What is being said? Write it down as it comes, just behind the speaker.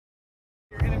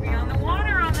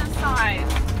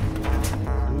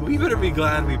better be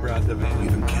glad we brought the van.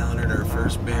 We've encountered our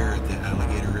first bear at the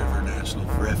Alligator River National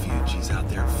Refuge. He's out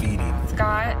there feeding.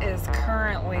 Scott is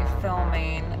currently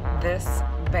filming this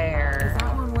bear. Is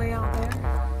that one way out there?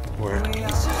 Where? Way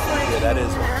out there. Yeah, that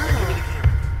is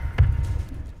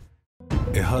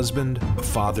one. A husband, a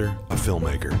father, a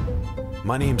filmmaker.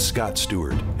 My name's Scott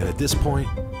Stewart, and at this point,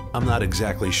 I'm not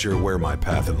exactly sure where my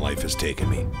path in life has taken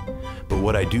me. But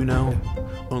what I do know,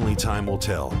 only time will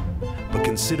tell. But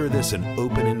consider this an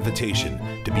open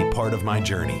invitation to be part of my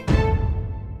journey.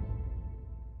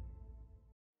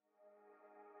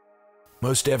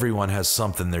 Most everyone has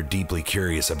something they're deeply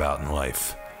curious about in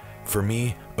life. For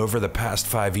me, over the past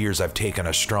 5 years, I've taken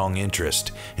a strong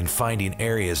interest in finding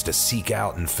areas to seek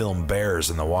out and film bears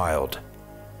in the wild.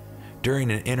 During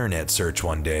an internet search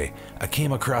one day, I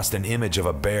came across an image of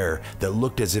a bear that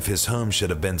looked as if his home should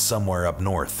have been somewhere up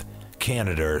north,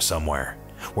 Canada or somewhere,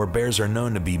 where bears are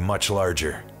known to be much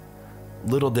larger.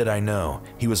 Little did I know,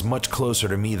 he was much closer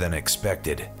to me than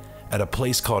expected, at a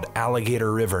place called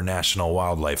Alligator River National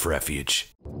Wildlife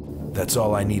Refuge. That's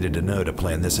all I needed to know to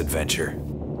plan this adventure.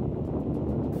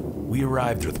 We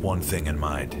arrived with one thing in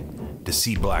mind, to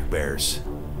see black bears,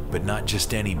 but not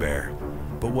just any bear,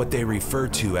 but what they refer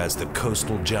to as the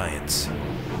coastal giants.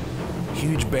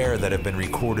 Huge bear that have been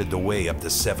recorded to weigh up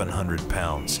to 700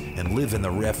 pounds and live in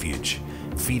the refuge,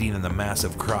 feeding in the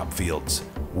massive crop fields,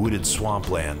 wooded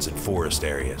swamplands, and forest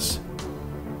areas.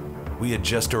 We had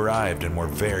just arrived and were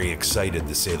very excited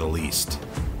to say the least.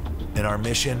 In our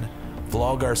mission,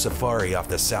 vlog our safari off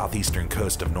the southeastern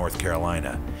coast of North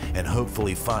Carolina and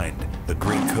hopefully find the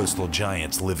great coastal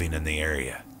giants living in the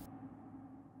area.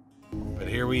 But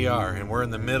here we are, and we're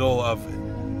in the middle of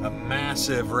a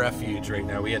massive refuge right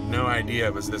now. We had no idea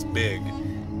it was this big,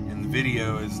 and the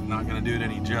video is not going to do it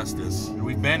any justice.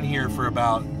 We've been here for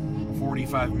about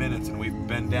 45 minutes, and we've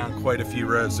been down quite a few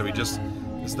roads, so this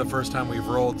is the first time we've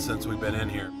rolled since we've been in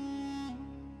here.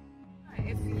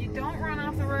 If you don't run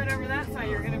off the road over that side,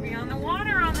 you're going to be on the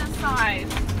water on this side.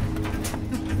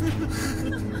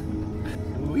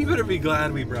 We better be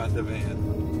glad we brought the van.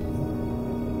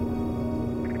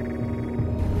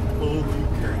 Holy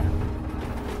crap.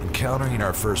 Encountering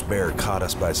our first bear caught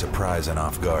us by surprise and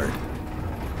off guard.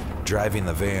 Driving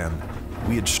the van,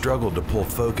 we had struggled to pull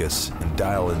focus and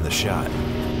dial in the shot.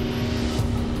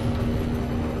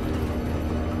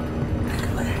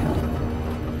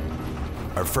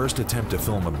 Our first attempt to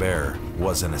film a bear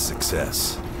wasn't a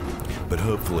success, but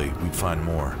hopefully we'd find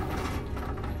more.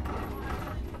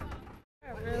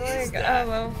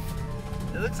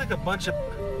 It looks like a bunch of...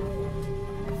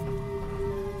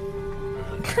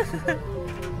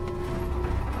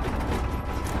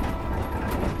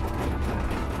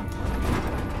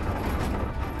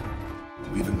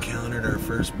 We've encountered our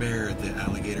first bear at the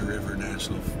Alligator River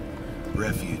National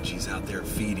Refuge. He's out there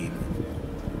feeding.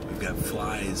 We've got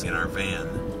flies in our van,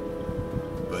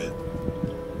 but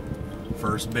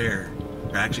first bear,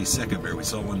 or actually second bear, we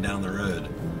saw one down the road.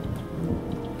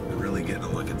 We're really getting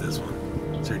a look at this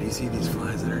one. Sir, do you see these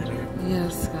flies that are in here?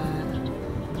 Yes, Scott.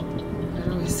 What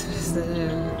are we supposed to do?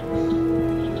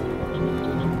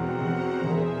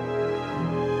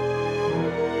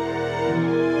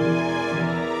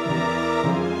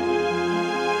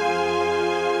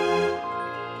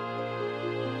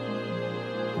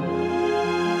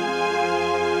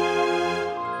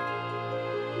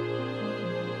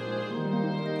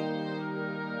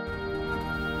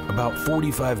 About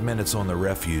 45 minutes on the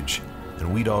refuge,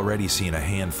 and we'd already seen a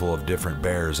handful of different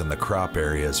bears in the crop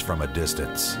areas from a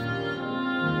distance.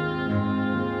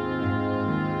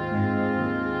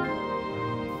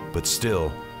 But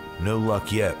still, no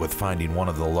luck yet with finding one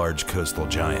of the large coastal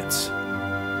giants.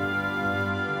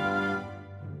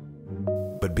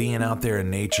 But being out there in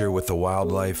nature with the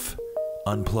wildlife,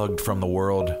 unplugged from the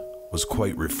world, was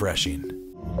quite refreshing.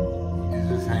 He's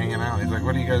just hanging out. He's like,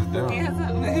 what are you guys doing? He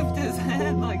hasn't moved his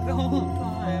head like the whole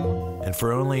time. And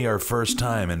for only our first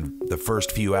time in the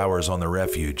first few hours on the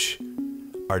refuge,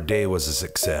 our day was a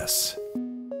success.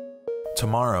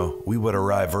 Tomorrow, we would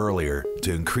arrive earlier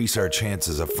to increase our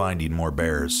chances of finding more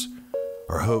bears,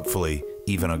 or hopefully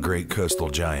even a great coastal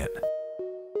giant.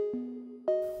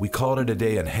 We called it a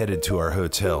day and headed to our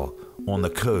hotel on the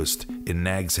coast in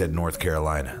Nags Head, North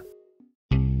Carolina.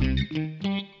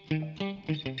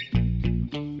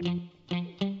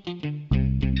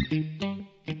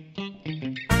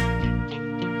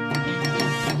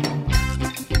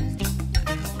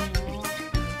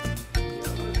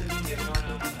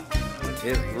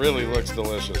 It really looks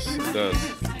delicious. It does.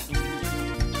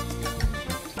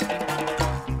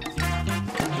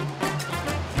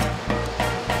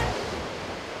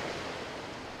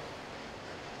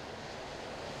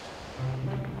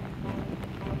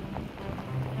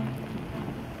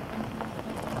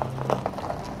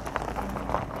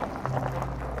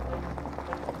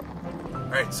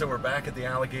 Alright, so we're back at the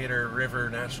Alligator River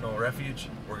National Refuge.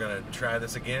 We're gonna try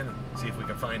this again and see if we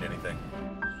can find anything.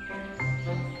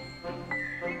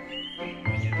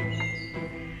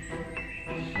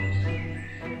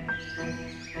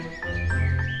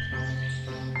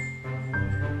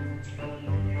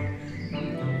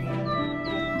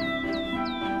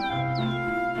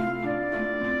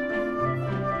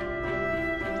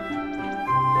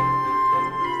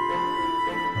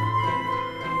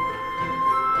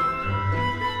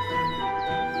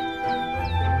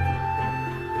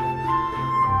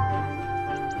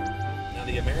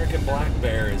 The American black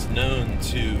bear is known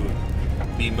to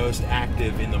be most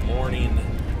active in the morning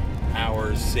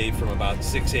hours, say from about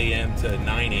 6 a.m. to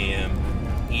 9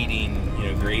 a.m., eating,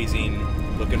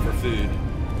 grazing, looking for food.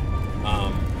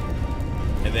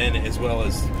 And then as well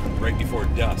as right before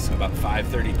dusk, about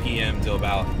 5:30 p.m. till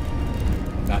about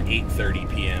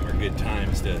 8:30 p.m. are good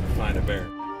times to find a bear.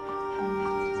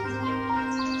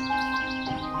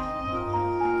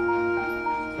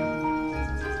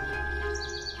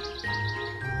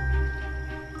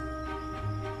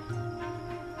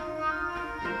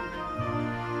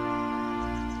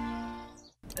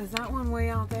 Is that one way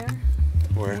out there?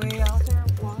 Where? Way out there,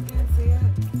 walking, see it?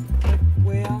 Like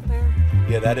way out there?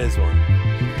 Yeah, that is one.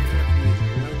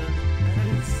 That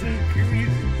is so crazy.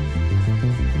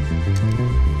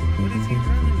 What is he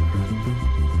running from?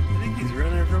 I think he's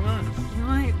running from us. It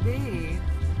might be.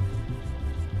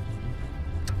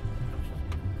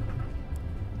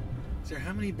 Sir,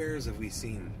 how many bears have we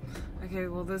seen? Okay,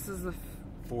 well this is the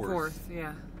fourth,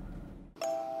 yeah.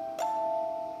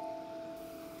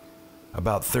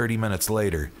 About 30 minutes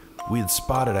later, we had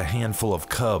spotted a handful of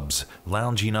cubs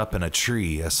lounging up in a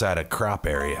tree aside a crop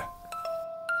area.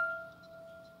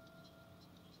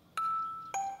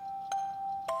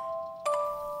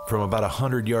 From about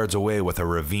 100 yards away with a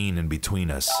ravine in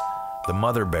between us, the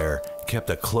mother bear kept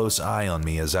a close eye on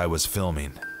me as I was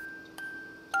filming.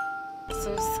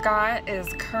 So Scott is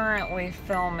currently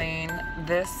filming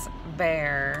this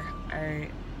bear. I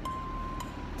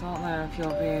don't know if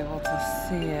you'll be able to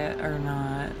see it or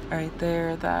not. Right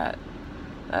there, that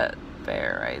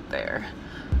bear right there.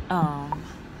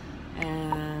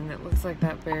 And it looks like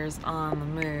that bear's on the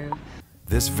move.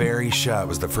 This very shot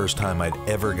was the first time I'd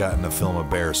ever gotten to film a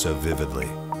bear so vividly.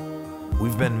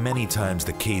 We've been many times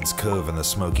to Cades Cove in the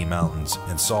Smoky Mountains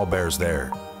and saw bears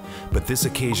there, but this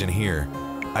occasion here,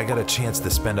 I got a chance to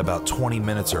spend about 20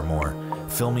 minutes or more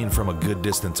filming from a good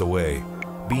distance away,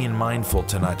 being mindful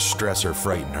to not stress or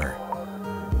frighten her.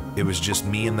 It was just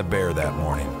me and the bear that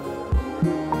morning.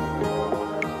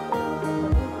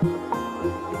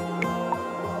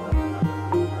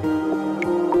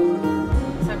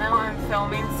 So now I'm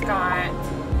filming Scott,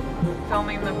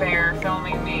 filming the bear,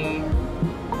 filming me.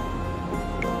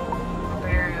 The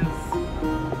bear is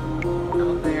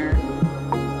out there.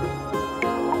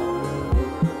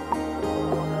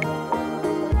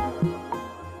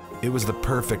 It was the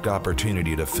perfect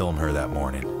opportunity to film her that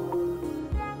morning.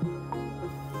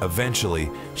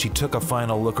 Eventually, she took a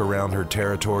final look around her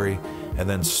territory and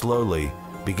then slowly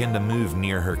began to move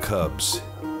near her cubs.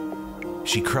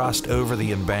 She crossed over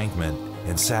the embankment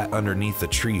and sat underneath the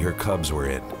tree her cubs were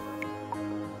in.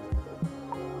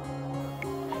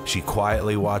 She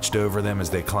quietly watched over them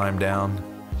as they climbed down.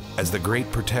 As the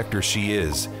great protector she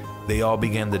is, they all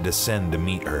began to descend to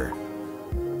meet her.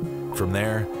 From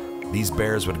there, these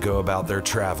bears would go about their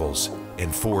travels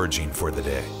and foraging for the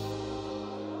day.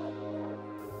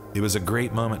 It was a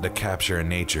great moment to capture in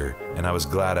nature, and I was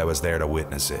glad I was there to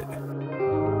witness it.